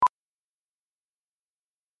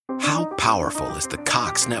How powerful is the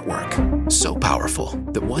Cox network? So powerful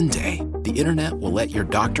that one day, the internet will let your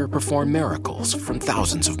doctor perform miracles from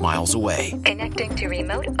thousands of miles away. Connecting to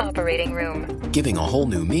remote operating room. Giving a whole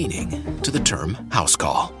new meaning to the term house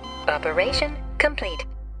call. Operation complete.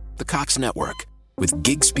 The Cox network. With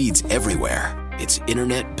gig speeds everywhere. It's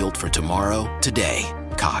internet built for tomorrow, today.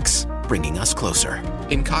 Cox, bringing us closer.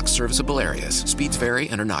 In Cox serviceable areas, speeds vary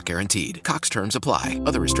and are not guaranteed. Cox terms apply.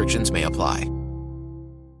 Other restrictions may apply.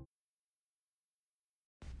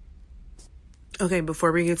 Okay,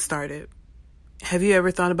 before we get started, have you ever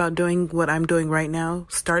thought about doing what I'm doing right now,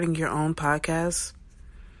 starting your own podcast?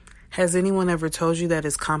 Has anyone ever told you that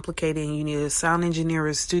it's complicated and you need a sound engineer,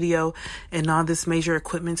 a studio, and all this major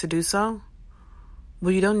equipment to do so?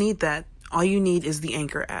 Well, you don't need that. All you need is the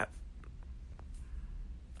Anchor app.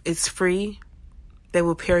 It's free. They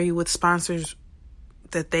will pair you with sponsors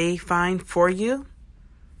that they find for you.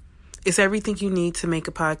 It's everything you need to make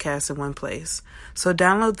a podcast in one place. So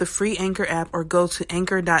download the free Anchor app or go to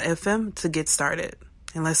anchor.fm to get started.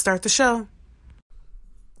 And let's start the show.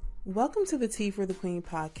 Welcome to the Tea for the Queen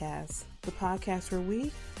podcast, the podcast where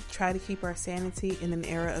we try to keep our sanity in an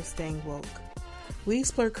era of staying woke. We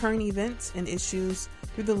explore current events and issues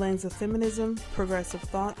through the lens of feminism, progressive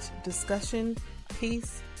thought, discussion,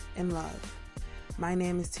 peace, and love. My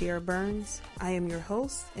name is Tiara Burns. I am your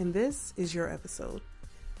host, and this is your episode.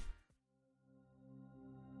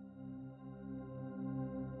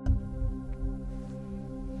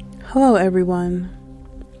 Hello, everyone.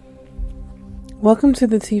 Welcome to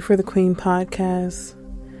the Tea for the Queen podcast.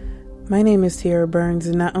 My name is Tiara Burns,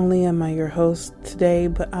 and not only am I your host today,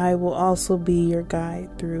 but I will also be your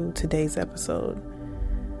guide through today's episode.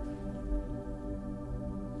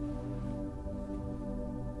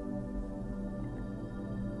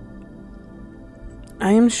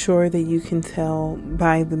 I am sure that you can tell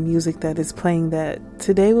by the music that is playing that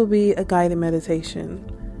today will be a guided meditation.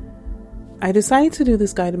 I decided to do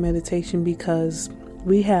this guided meditation because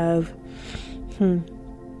we have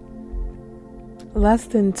less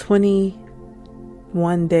than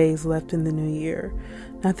 21 days left in the new year.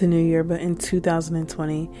 Not the new year, but in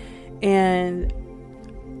 2020. And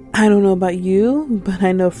I don't know about you, but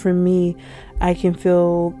I know for me, I can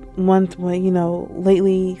feel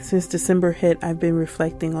lately since December hit, I've been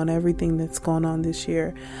reflecting on everything that's gone on this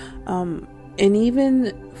year. And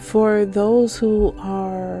even for those who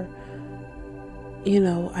are,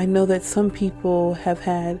 I know that some people have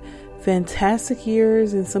had fantastic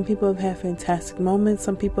years and some people have had fantastic moments.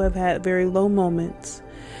 Some people have had very low moments.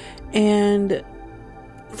 And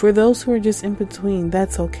for those who are just in between,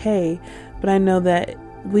 that's okay. But I know that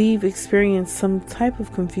we've experienced some type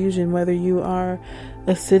of confusion, whether you are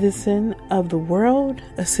a citizen of the world,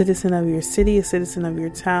 a citizen of your city, a citizen of your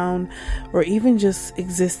town, or even just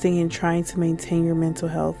existing and trying to maintain your mental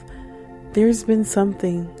health. There's been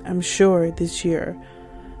something, I'm sure, this year.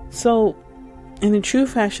 So, in the true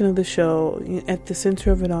fashion of the show, at the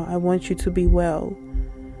center of it all, I want you to be well.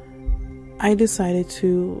 I decided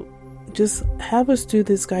to just have us do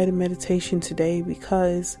this guided meditation today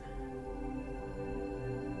because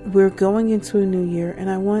we're going into a new year, and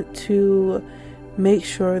I want to make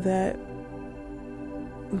sure that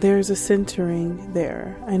there's a centering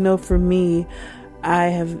there. I know for me, I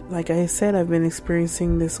have, like I said, I've been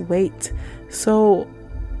experiencing this weight. So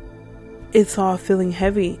it's all feeling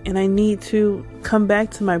heavy, and I need to come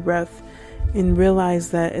back to my breath and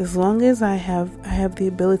realize that as long as I have the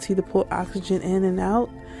ability to pull oxygen in and out,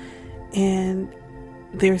 and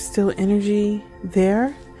there's still energy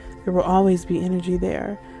there will always be energy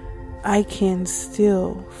there. I can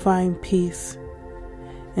still find peace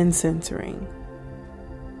and centering.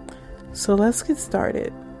 So let's get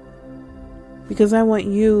started, because I want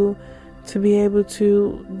you to be able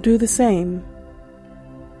to do the same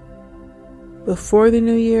before the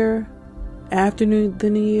new year, after the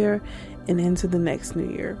new year, and into the next new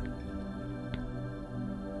year.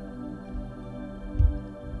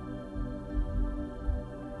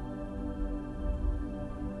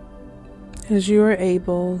 As you are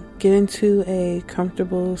able, get into a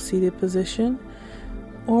comfortable seated position,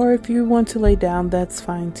 or if you want to lay down, that's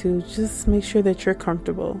fine too. Just make sure that you're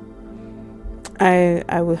comfortable.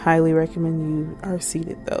 I would highly recommend you are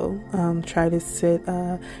seated though. Try to sit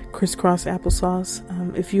crisscross applesauce.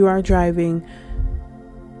 If you are driving,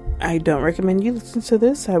 I don't recommend you listen to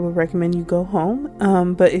this. I would recommend you go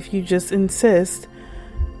home. But if you just insist,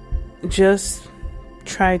 just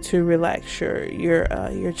try to relax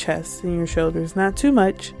your chest and your shoulders. Not too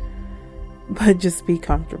much, but just be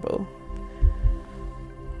comfortable.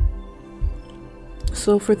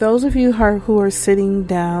 So for those of you who are sitting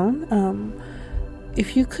down,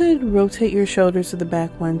 If you could rotate your shoulders to the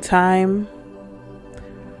back one time,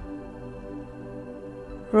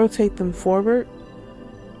 rotate them forward,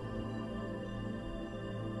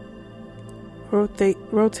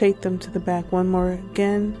 rotate them to the back one more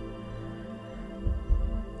again,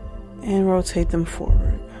 and rotate them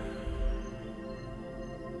forward.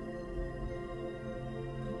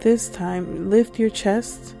 This time, lift your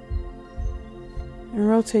chest and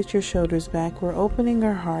rotate your shoulders back. We're opening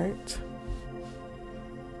our heart.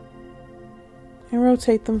 And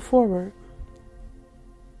rotate them forward.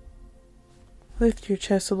 Lift your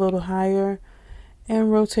chest a little higher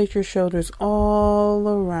and rotate your shoulders all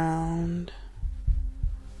around.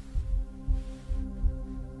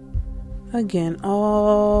 Again,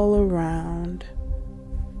 all around.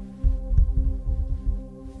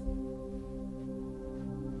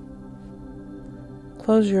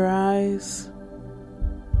 Close your eyes.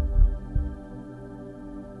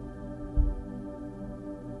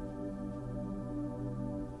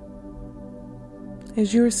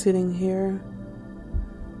 As you are sitting here,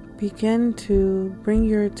 begin to bring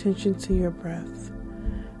your attention to your breath.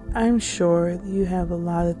 I'm sure you have a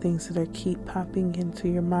lot of things that keep popping into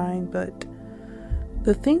your mind, but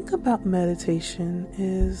the thing about meditation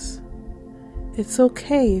is it's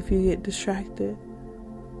okay if you get distracted,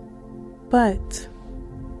 but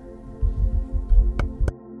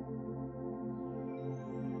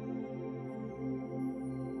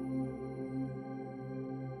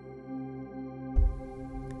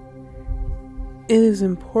it is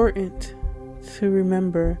important to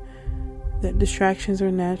remember that distractions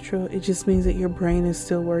are natural. It just means that your brain is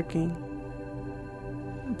still working.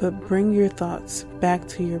 But bring your thoughts back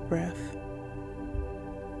to your breath.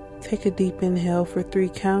 Take a deep inhale for 3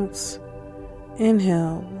 counts.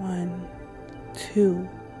 Inhale, 1, 2,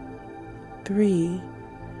 3.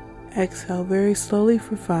 Exhale very slowly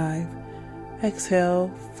for 5.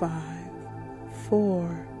 Exhale, 5,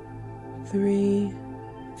 4, 3,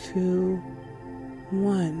 2,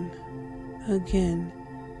 1. Again,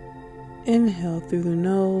 inhale through the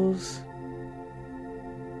nose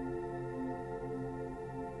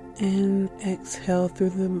and exhale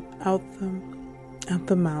through out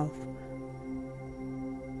the mouth.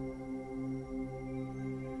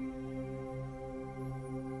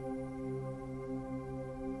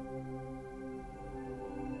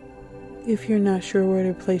 If you're not sure where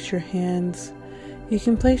to place your hands, you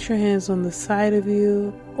can place your hands on the side of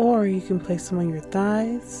you, or you can place them on your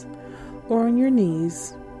thighs or on your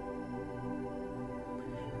knees.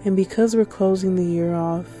 And because we're closing the year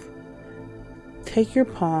off, take your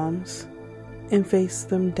palms and face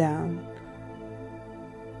them down.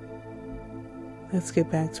 Let's get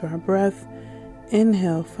back to our breath.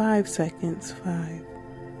 Inhale 5 seconds. 5,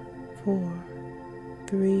 4,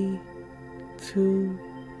 3, 2,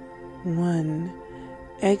 1.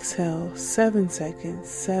 Exhale 7 seconds.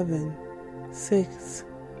 7, 6,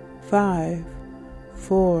 5,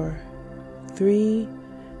 4, 3,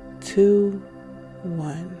 2,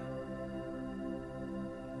 1.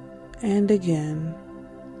 And again.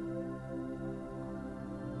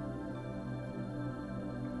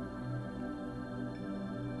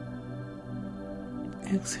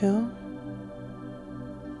 Exhale.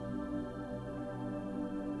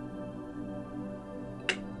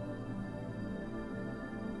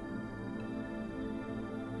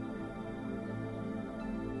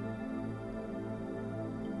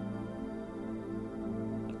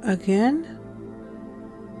 Again.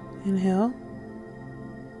 Inhale.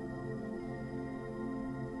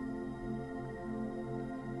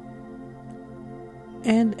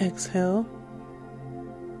 And exhale.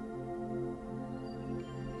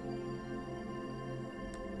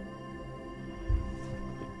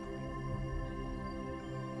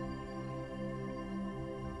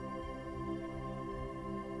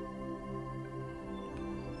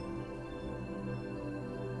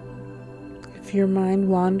 If your mind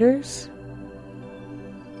wanders,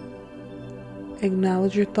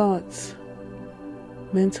 acknowledge your thoughts,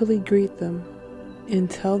 mentally greet them, and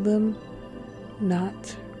tell them,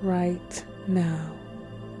 not right now.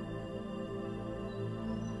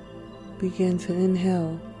 Begin to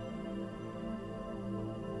inhale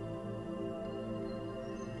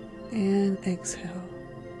and exhale.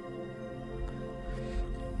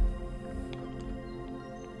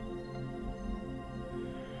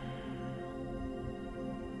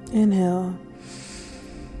 Inhale.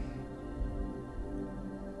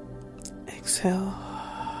 Exhale.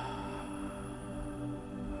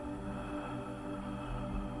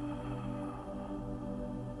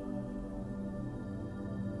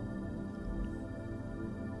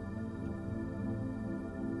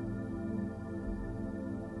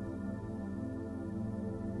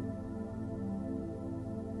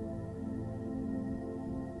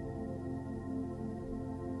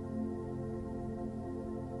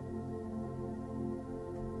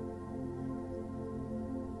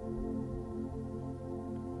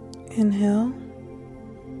 Inhale.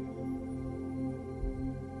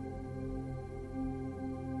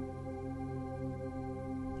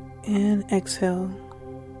 And exhale.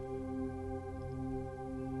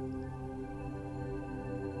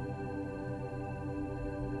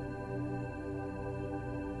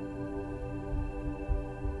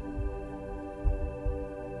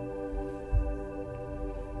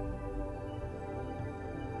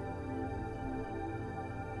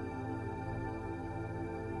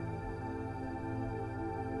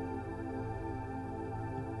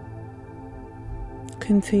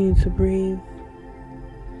 Continue to breathe.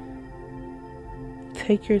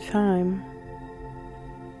 Take your time.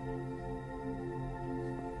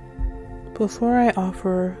 Before I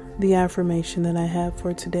offer the affirmation that I have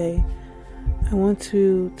for today, I want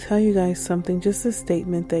to tell you guys something, just a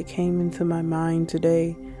statement that came into my mind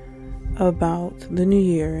today about the new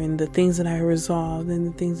year and the things that I resolved and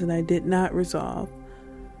the things that I did not resolve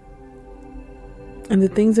and the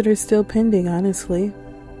things that are still pending, honestly.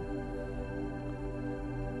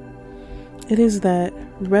 It is that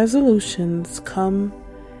resolutions come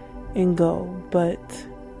and go, but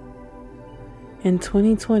in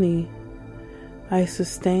 2020, I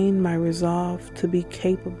sustained my resolve to be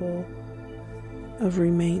capable of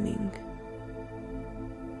remaining.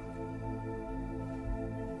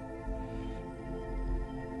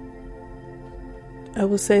 I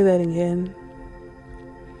will say that again.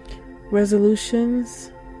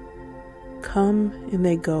 Resolutions come and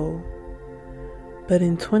they go, but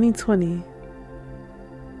in 2020,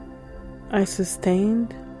 I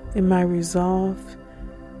sustained in my resolve,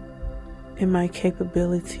 in my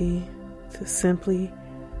capability to simply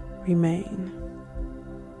remain.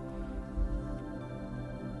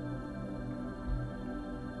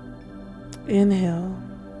 Inhale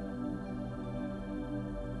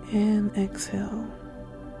and exhale.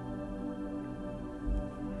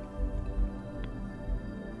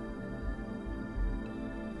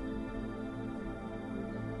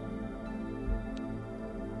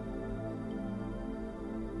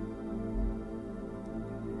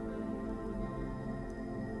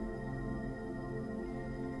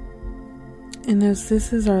 And as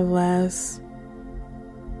this is our last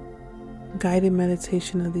guided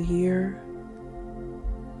meditation of the year,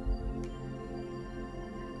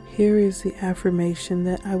 here is the affirmation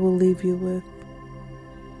that I will leave you with.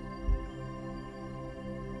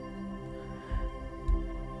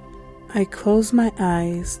 I close my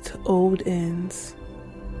eyes to old ends,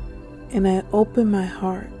 and I open my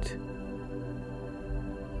heart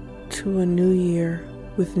to a new year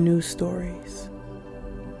with new stories.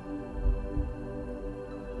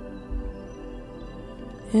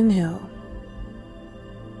 Inhale.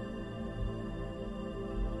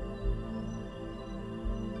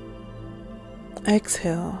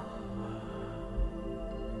 Exhale.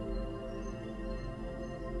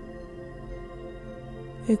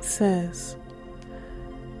 It says,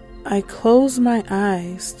 I close my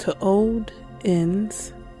eyes to old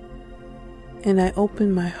ends, and I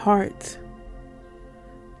open my heart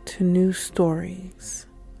to new stories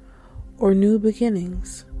or new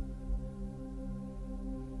beginnings.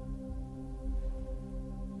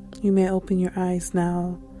 You may open your eyes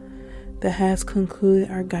now. That has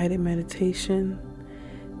concluded our guided meditation.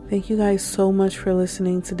 Thank you guys so much for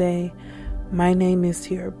listening today. My name is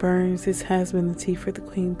Tiara Burns. This has been the Tea for the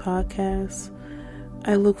Queen podcast.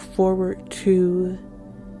 I look forward to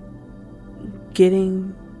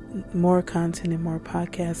getting more content and more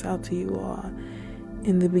podcasts out to you all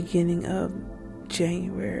in the beginning of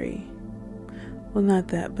January. Well, not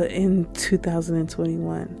that, but in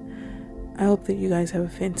 2021. I hope that you guys have a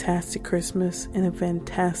fantastic Christmas and a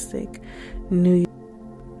fantastic New Year.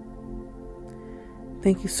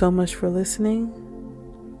 Thank you so much for listening.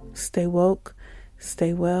 Stay woke,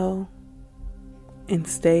 stay well, and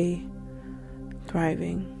stay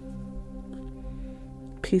thriving.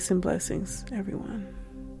 Peace and blessings, everyone.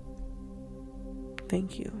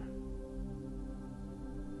 Thank you.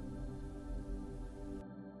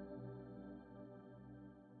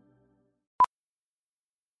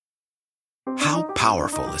 How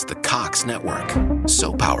powerful is the Cox Network?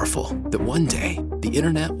 So powerful that one day the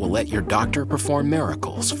internet will let your doctor perform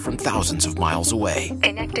miracles from thousands of miles away.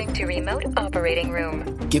 Connecting to remote operating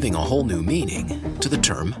room. Giving a whole new meaning to the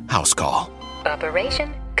term house call.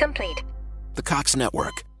 Operation complete. The Cox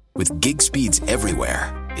Network. With gig speeds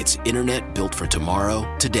everywhere, it's internet built for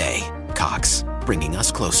tomorrow, today. Cox, bringing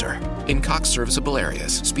us closer. In Cox serviceable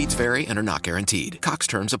areas, speeds vary and are not guaranteed. Cox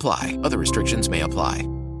terms apply. Other restrictions may apply.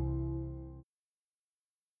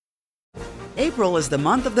 April is the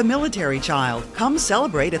month of the military child. Come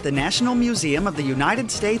celebrate at the National Museum of the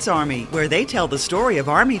United States Army, where they tell the story of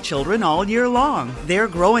Army children all year long. Their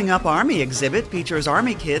Growing Up Army exhibit features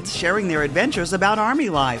Army kids sharing their adventures about Army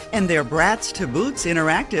life, and their Brats to Boots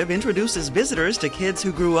interactive introduces visitors to kids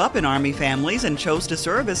who grew up in Army families and chose to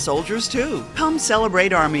serve as soldiers too. Come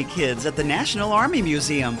celebrate Army kids at the National Army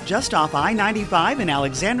Museum, just off I-95 in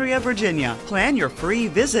Alexandria, Virginia. Plan your free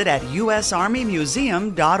visit at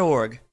usarmymuseum.org.